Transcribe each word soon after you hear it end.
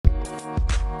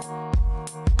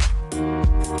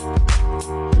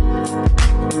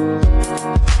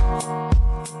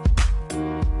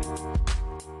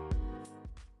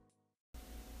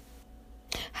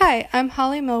Hi, I'm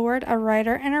Holly Millward, a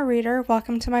writer and a reader.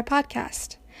 Welcome to my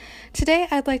podcast. Today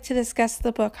I'd like to discuss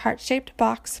the book Heart-Shaped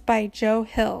Box by Joe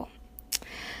Hill.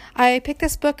 I picked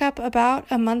this book up about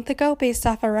a month ago based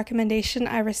off a recommendation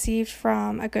I received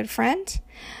from a good friend.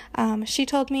 She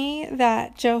told me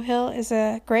that Joe Hill is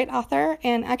a great author,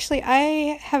 and actually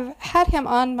I have had him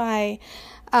on my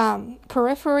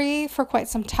periphery for quite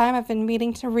some time. I've been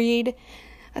meaning to read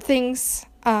things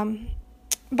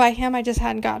by him. I just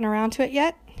hadn't gotten around to it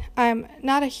yet. I'm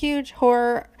not a huge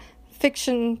horror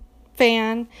fiction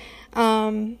fan,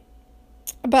 but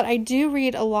I do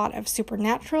read a lot of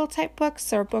supernatural type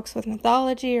books or books with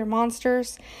mythology or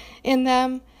monsters in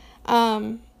them.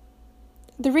 The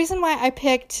reason why I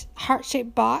picked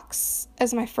Heart-Shaped Box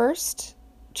as my first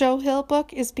Joe Hill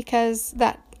book is because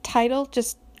that title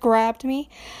just grabbed me.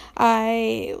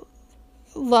 I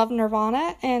love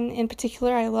Nirvana, and in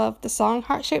particular I love the song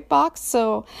Heart-Shaped Box,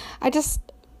 so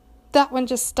that one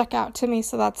just stuck out to me,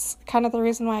 so that's kind of the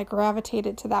reason why I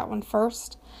gravitated to that one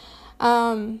first.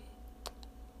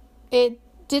 It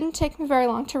didn't take me very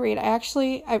long to read.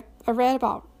 I read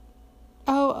about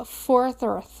a fourth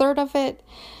or a third of it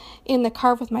in the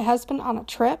car with my husband on a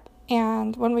trip,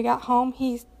 and when we got home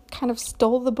he kind of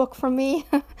stole the book from me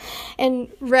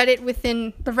and read it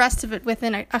within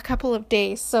a couple of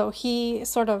days. So he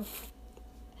sort of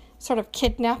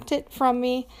kidnapped it from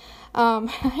me. I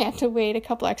had to wait a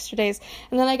couple extra days,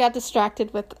 and then I got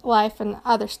distracted with life and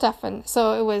other stuff, and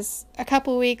so it was a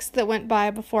couple weeks that went by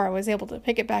before I was able to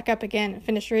pick it back up again and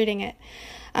finish reading it.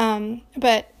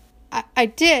 But I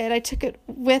took it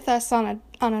with us on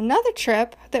another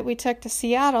trip that we took to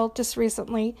Seattle just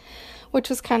recently, which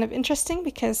was kind of interesting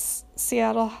because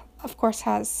Seattle, of course,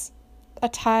 has a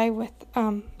tie with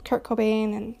Kurt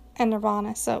Cobain and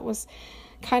Nirvana, so it was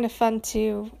kind of fun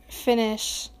to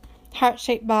finish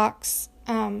Heart-Shaped Box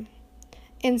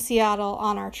in Seattle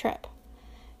on our trip.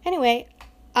 Anyway,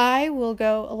 I will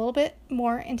go a little bit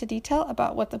more into detail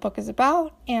about what the book is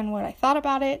about and what I thought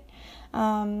about it,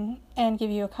 and give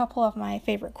you a couple of my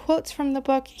favorite quotes from the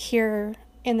book here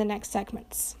in the next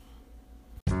segments.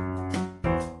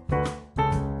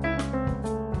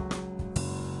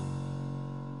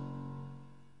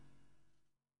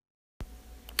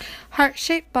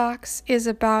 Heart-Shaped Box is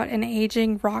about an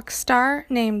aging rock star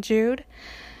named Jude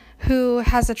who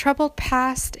has a troubled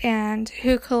past and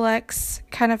who collects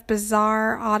kind of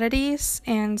bizarre oddities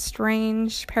and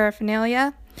strange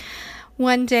paraphernalia.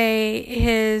 One day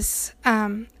his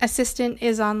assistant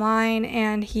is online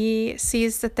and he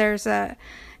sees that there's an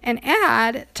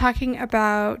ad talking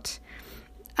about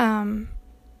a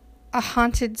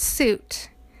haunted suit,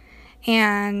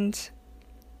 and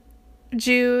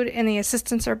Jude and the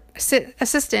assistant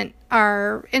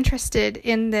are interested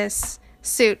in this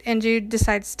suit, and Jude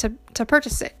decides to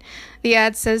purchase it. The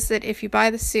ad says that if you buy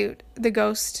the suit, the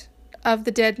ghost of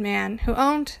the dead man who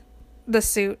owned the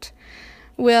suit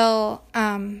will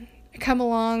come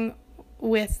along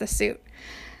with the suit.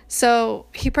 So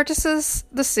he purchases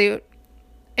the suit,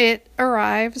 it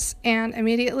arrives, and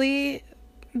immediately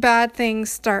bad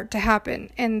things start to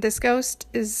happen, and this ghost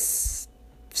is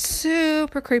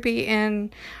super creepy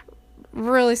and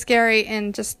really scary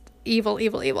and just evil.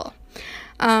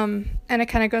 And it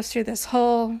kind of goes through this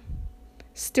whole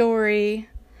story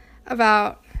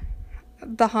about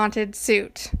the haunted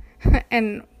suit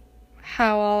and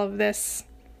how all of this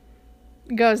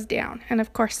goes down. And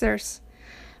of course there's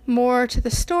more to the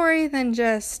story than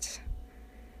just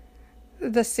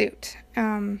the suit.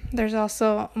 There's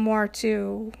also more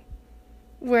to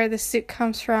where the suit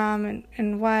comes from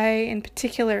and why in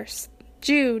particular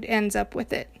Jude ends up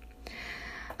with it.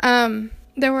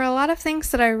 There were a lot of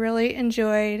things that I really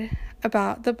enjoyed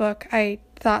about the book. I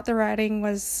thought the writing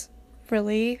was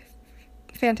really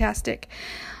fantastic.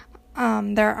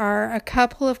 There are a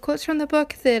couple of quotes from the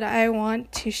book that I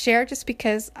want to share just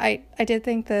because I did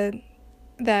think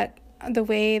that the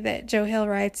way that Joe Hill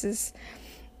writes is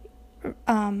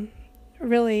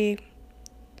really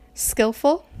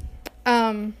skillful.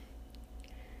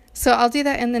 So I'll do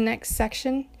that in the next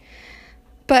section.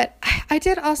 But I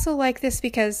did also like this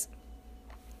because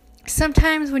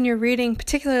sometimes when you're reading,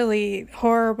 particularly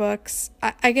horror books,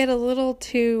 I get a little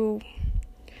too,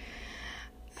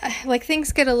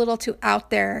 things get a little too out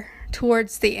there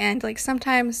towards the end.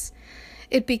 Sometimes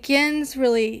it begins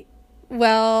really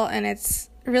well and it's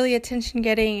really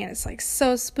attention-getting and it's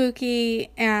so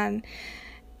spooky and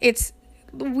it's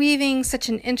weaving such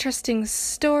an interesting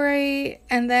story,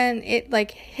 and then it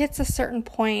hits a certain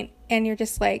point and you're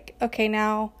just okay,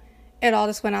 now it all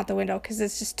just went out the window because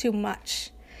it's just too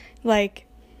much.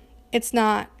 It's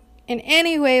not in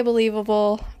any way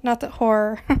believable, not that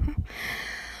horror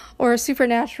or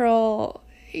supernatural,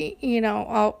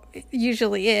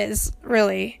 usually is,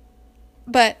 really.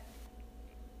 But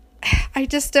I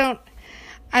just don't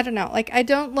know. Like, I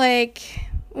don't like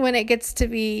when it gets to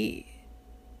be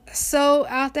so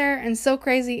out there and so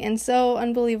crazy and so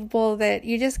unbelievable that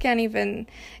you just can't even,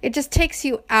 it just takes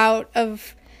you out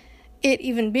of it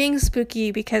even being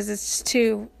spooky because it's just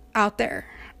too out there.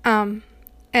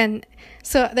 And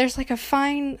so there's like a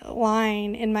fine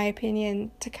line, in my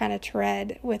opinion, to kind of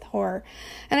tread with horror.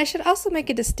 And I should also make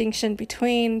a distinction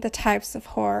between the types of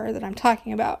horror that I'm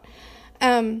talking about.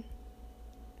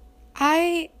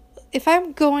 If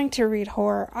I'm going to read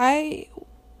horror, I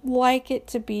like it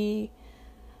to be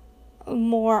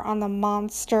more on the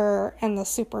monster and the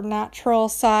supernatural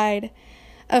side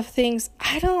of things.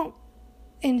 I don't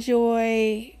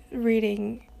enjoy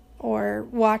reading or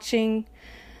watching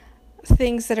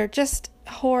things that are just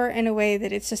horror in a way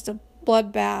that it's just a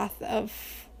bloodbath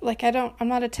of, like, I'm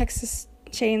not a Texas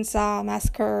Chainsaw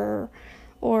Massacre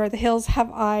or The Hills Have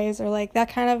Eyes or like that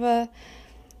kind of a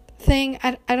thing.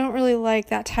 I don't really like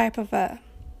that type of a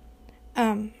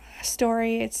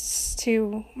story. It's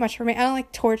too much for me. I don't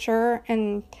like torture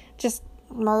and just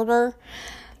murder,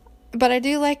 but I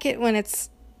do like it when it's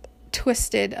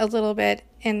twisted a little bit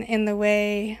in the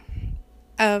way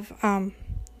of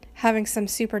having some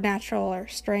supernatural or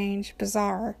strange,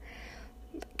 bizarre,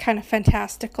 kind of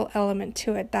fantastical element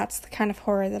to it. That's the kind of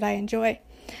horror that I enjoy.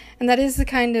 And that is the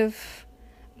kind of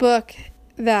book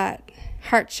that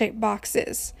Heart-Shaped Box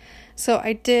is. So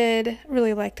I did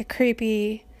really like the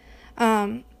creepy.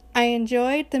 I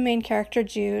enjoyed the main character,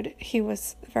 Jude. He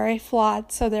was very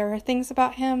flawed, so there were things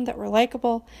about him that were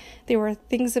likable. There were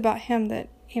things about him that,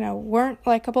 weren't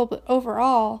likable, but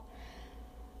overall,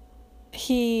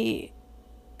 he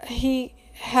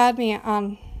had me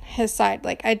on his side.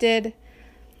 Like, I did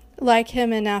like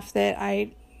him enough that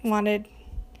I wanted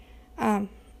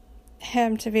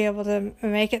him to be able to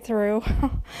make it through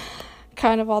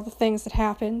kind of all the things that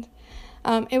happened.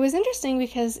 It was interesting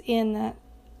because in the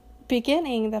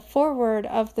beginning, the foreword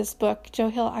of this book, Joe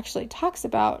Hill actually talks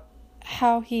about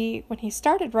how when he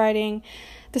started writing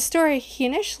the story, he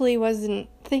initially wasn't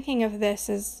thinking of this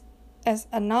as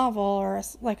a novel or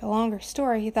as like a longer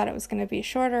story. He thought it was going to be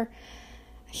shorter.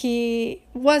 He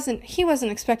wasn't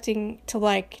expecting to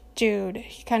like Jude.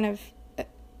 He kind of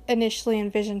initially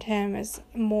envisioned him as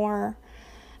more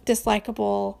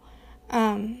dislikable.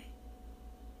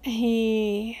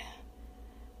 He,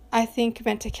 I think,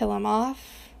 meant to kill him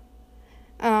off.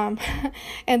 And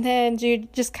then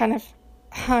Jude just kind of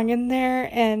hung in there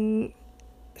and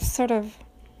sort of,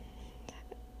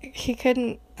 he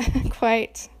couldn't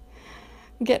quite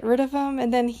get rid of him.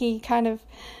 And then he kind of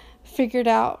figured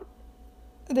out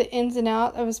the ins and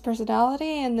outs of his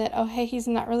personality and that, oh, hey, he's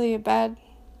not really a bad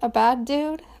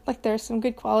dude. Like, there's some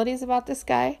good qualities about this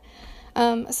guy.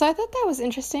 So I thought that was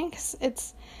interesting because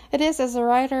it is, as a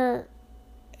writer,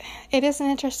 it is an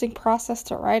interesting process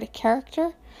to write a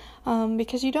character,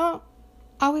 because you don't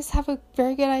always have a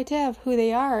very good idea of who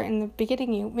they are in the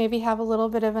beginning. You maybe have a little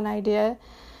bit of an idea,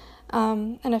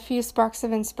 and a few sparks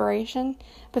of inspiration,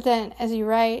 but then as you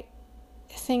write,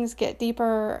 things get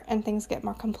deeper and things get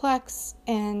more complex,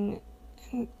 and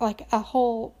like a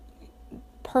whole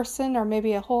person or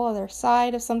maybe a whole other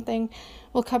side of something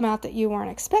will come out that you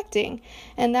weren't expecting.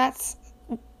 And that's,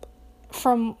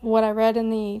 from what I read in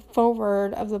the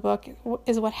foreword of the book,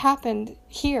 is what happened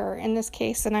here in this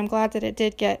case. And I'm glad that it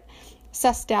did get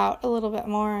sussed out a little bit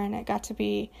more and it got to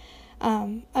be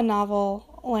a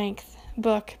novel length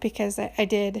book, because I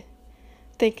did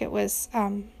think it was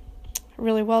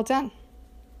really well done.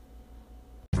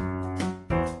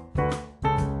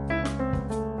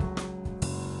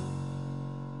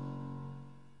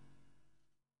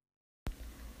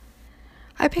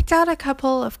 I picked out a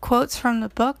couple of quotes from the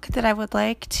book that I would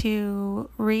like to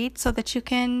read so that you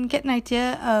can get an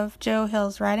idea of Joe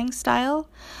Hill's writing style.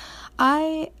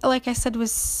 I, like I said,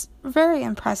 was very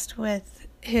impressed with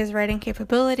his writing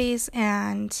capabilities,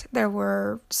 and there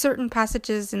were certain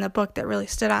passages in the book that really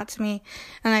stood out to me,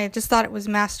 and I just thought it was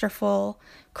masterful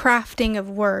crafting of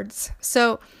words.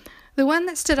 So the one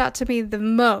that stood out to me the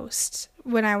most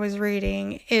when I was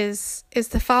reading is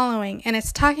the following, and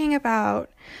it's talking about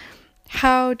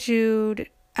how Jude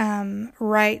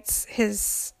writes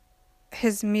his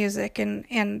music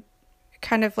and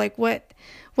kind of like what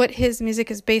his music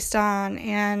is based on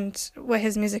and what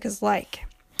his music is like.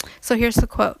 So here's the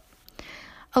quote.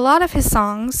 A lot of his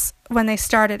songs, when they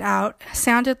started out,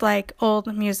 sounded like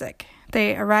old music.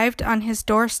 They arrived on his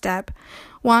doorstep,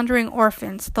 wandering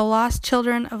orphans, the lost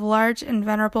children of large and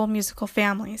venerable musical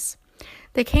families.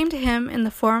 They came to him in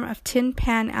the form of Tin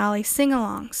Pan Alley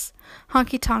sing-alongs,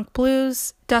 honky-tonk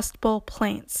blues, Dust Bowl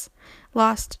plaints,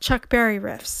 lost Chuck Berry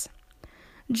riffs.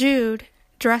 Jude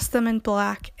dressed them in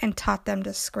black and taught them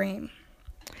to scream.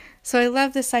 So I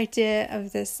love this idea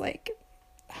of this like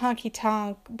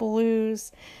honky-tonk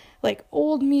blues, like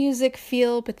old music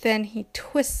feel, but then he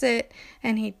twists it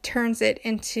and he turns it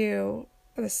into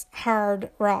this hard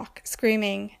rock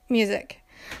screaming music.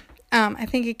 I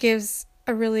think it gives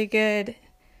a really good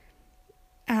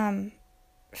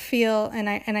feel and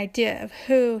an idea of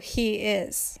who he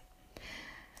is.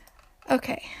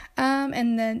 Okay,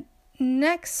 and the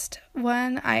next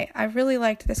one, I really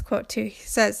liked this quote too. He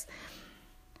says,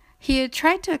 he had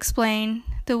tried to explain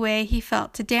the way he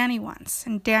felt to Danny once,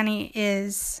 and Danny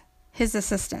is his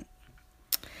assistant,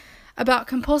 about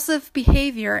compulsive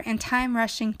behavior and time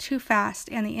rushing too fast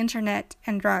and the internet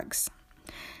and drugs.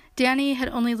 Danny had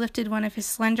only lifted one of his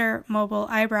slender, mobile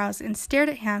eyebrows and stared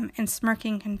at him in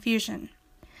smirking confusion.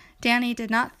 Danny did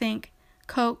not think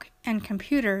Coke and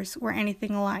computers were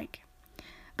anything alike.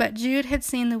 But Jude had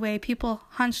seen the way people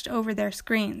hunched over their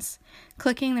screens,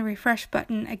 clicking the refresh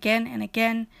button again and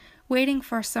again, waiting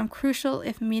for some crucial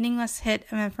if meaningless hit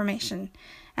of information,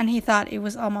 and he thought it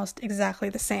was almost exactly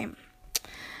the same.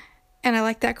 And I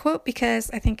like that quote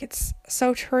because I think it's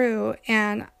so true,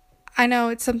 and I know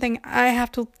it's something I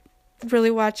have to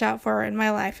really watch out for in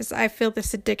my life, is I feel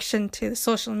this addiction to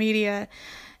social media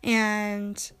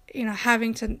and,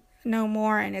 having to know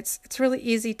more, and it's really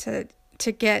easy to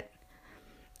get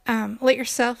let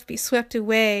yourself be swept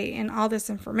away in all this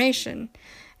information.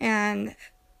 And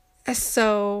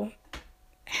so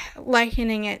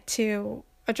likening it to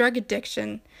a drug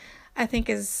addiction, I think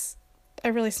is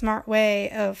a really smart way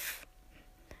of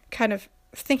kind of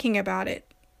thinking about it.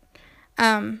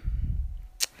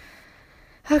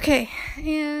 Okay,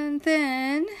 and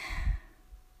then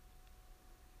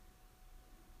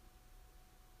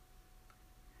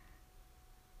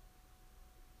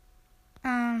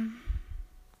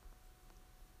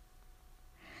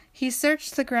he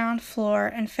searched the ground floor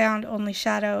and found only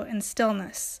shadow and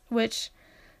stillness, which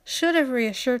should have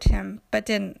reassured him, but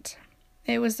didn't.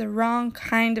 It was the wrong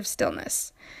kind of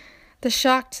stillness, the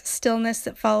shocked stillness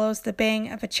that follows the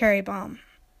bang of a cherry bomb.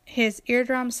 His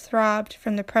eardrums throbbed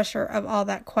from the pressure of all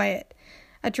that quiet,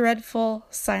 a dreadful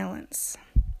silence.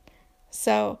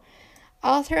 So,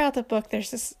 all throughout the book, there's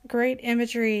this great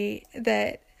imagery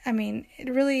that, it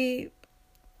really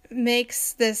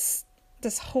makes this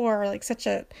horror like such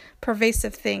a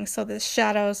pervasive thing. So the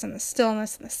shadows and the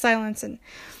stillness and the silence, and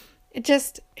he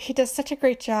does such a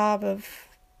great job of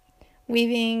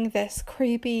weaving this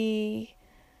creepy,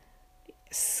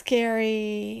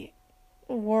 scary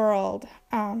world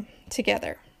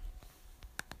together.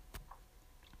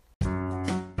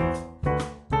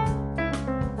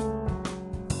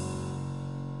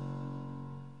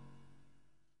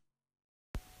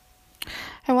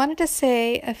 I wanted to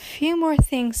say a few more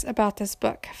things about this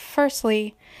book.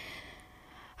 Firstly,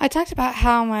 I talked about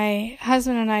how my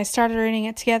husband and I started reading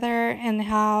it together and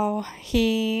how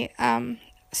he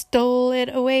stole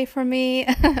it away from me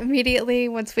immediately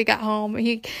once we got home.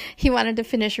 He wanted to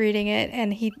finish reading it,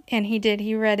 and he did.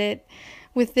 He read it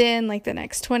within like the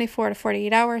next 24 to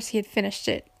 48 hours. He had finished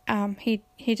it.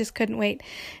 He just couldn't wait.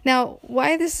 Now,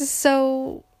 why this is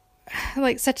so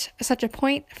like such a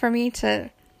point for me to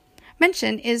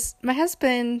mention is my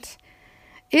husband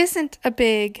isn't a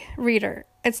big reader.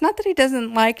 It's not that he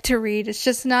doesn't like to read, it's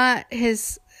just not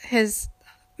his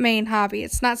main hobby.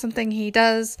 It's not something he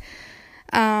does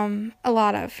a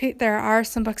lot of. There are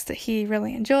some books that he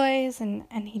really enjoys and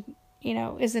he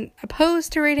isn't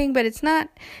opposed to reading, but it's not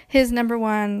his number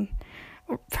one,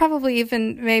 probably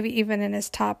maybe even in his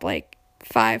top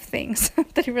 5 things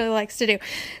that he really likes to do.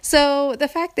 So the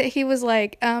fact that he was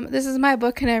like, this is my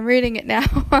book and I'm reading it now,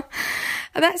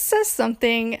 that says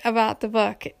something about the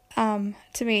book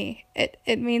to me.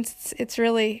 It means it's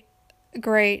really a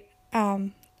great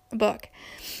book.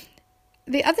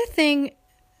 The other thing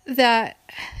that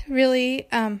really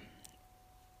that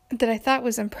I thought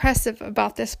was impressive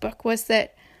about this book was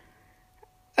that,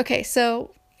 okay,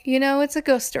 so it's a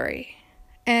ghost story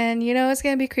and it's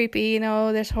going to be creepy,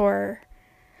 there's horror.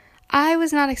 I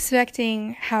was not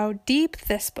expecting how deep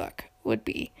this book would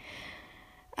be.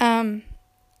 It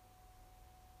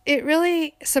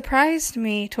really surprised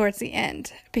me towards the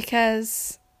end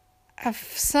because of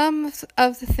some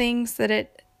of the things that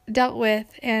it dealt with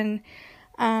and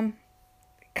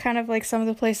kind of like some of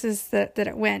the places that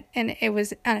it went. And it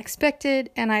was unexpected,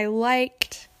 and I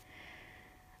liked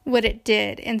what it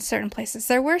did in certain places.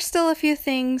 There were still a few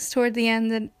things toward the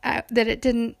end that it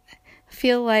didn't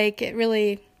feel like it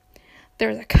really there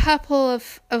was a couple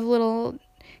of little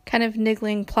kind of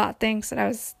niggling plot things that I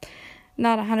was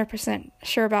not 100%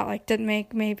 sure about, like didn't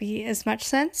make maybe as much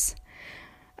sense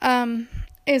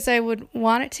as I would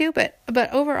want it to, but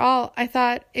overall I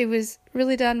thought it was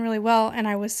really done really well, and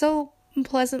I was so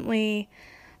pleasantly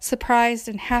surprised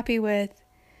and happy with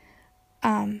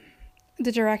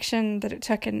the direction that it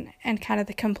took and kind of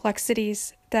the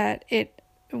complexities that it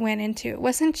went into. It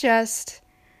wasn't just,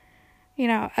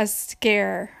 a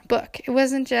scare book. It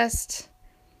wasn't just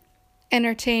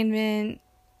entertainment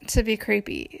to be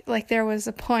creepy. Like, there was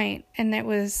a point, and there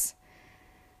was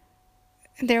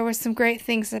some great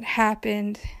things that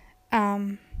happened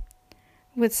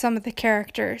with some of the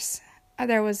characters.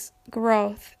 There was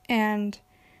growth and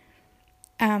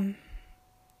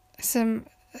some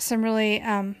really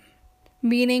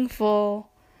meaningful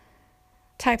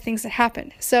type things that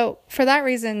happened. So for that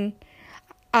reason,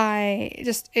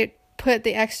 it put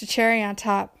the extra cherry on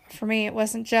top for me. It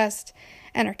wasn't just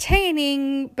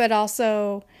entertaining, but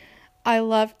also I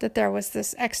loved that there was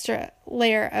this extra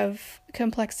layer of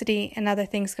complexity and other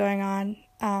things going on,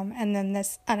 and then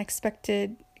this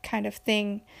unexpected kind of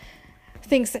things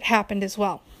that happened as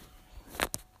well.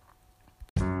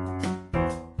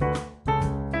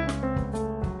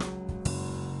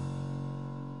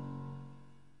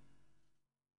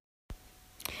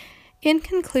 In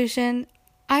conclusion,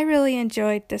 I really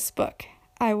enjoyed this book.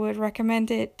 I would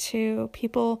recommend it to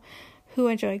people who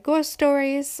enjoy ghost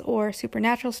stories or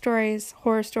supernatural stories,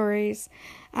 horror stories,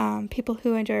 people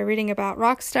who enjoy reading about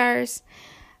rock stars.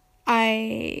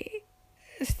 I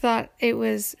thought it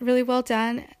was really well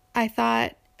done. I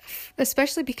thought,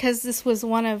 especially because this was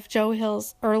one of Joe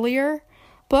Hill's earlier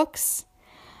books,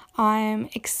 I'm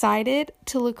excited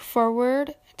to look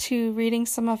forward to reading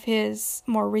some of his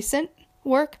more recent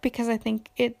work, because I think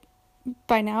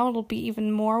by now it'll be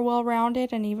even more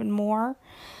well-rounded and even more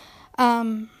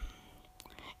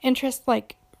interest,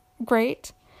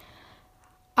 great.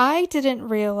 I didn't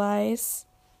realize,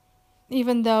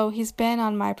 even though he's been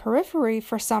on my periphery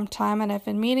for some time and I've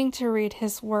been meaning to read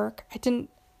his work, I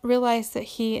didn't realize that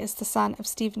he is the son of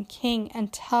Stephen King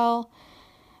until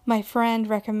my friend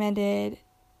recommended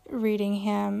reading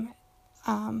him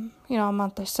a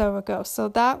month or so ago. So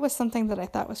that was something that I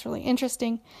thought was really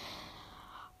interesting.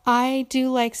 I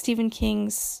do like Stephen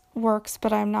King's works,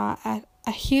 but I'm not a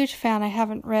huge fan. I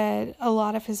haven't read a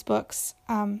lot of his books.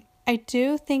 I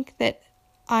do think that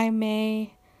I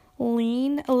may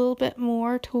lean a little bit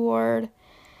more toward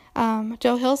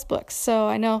Joe Hill's books. So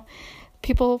I know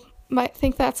people might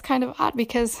think that's kind of odd,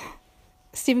 because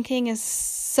Stephen King is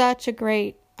such a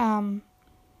great well-known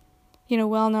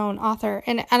author,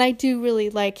 and I do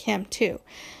really like him too.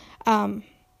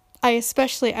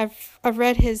 I've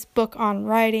read his book on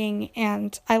writing,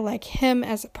 and I like him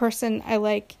as a person. I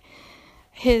like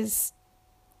his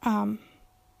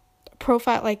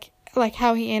profile, like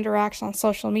how he interacts on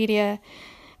social media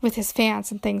with his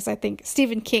fans and things. I think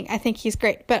Stephen King, I think he's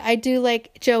great, but I do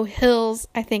like Joe Hill's,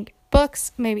 I think,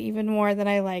 books maybe even more than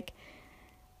I like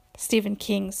Stephen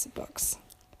King's books.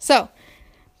 So,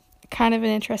 kind of an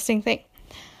interesting thing.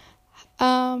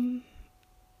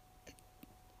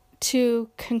 To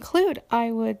conclude,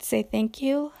 I would say thank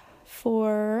you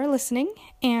for listening,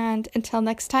 and until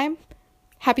next time,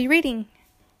 happy reading!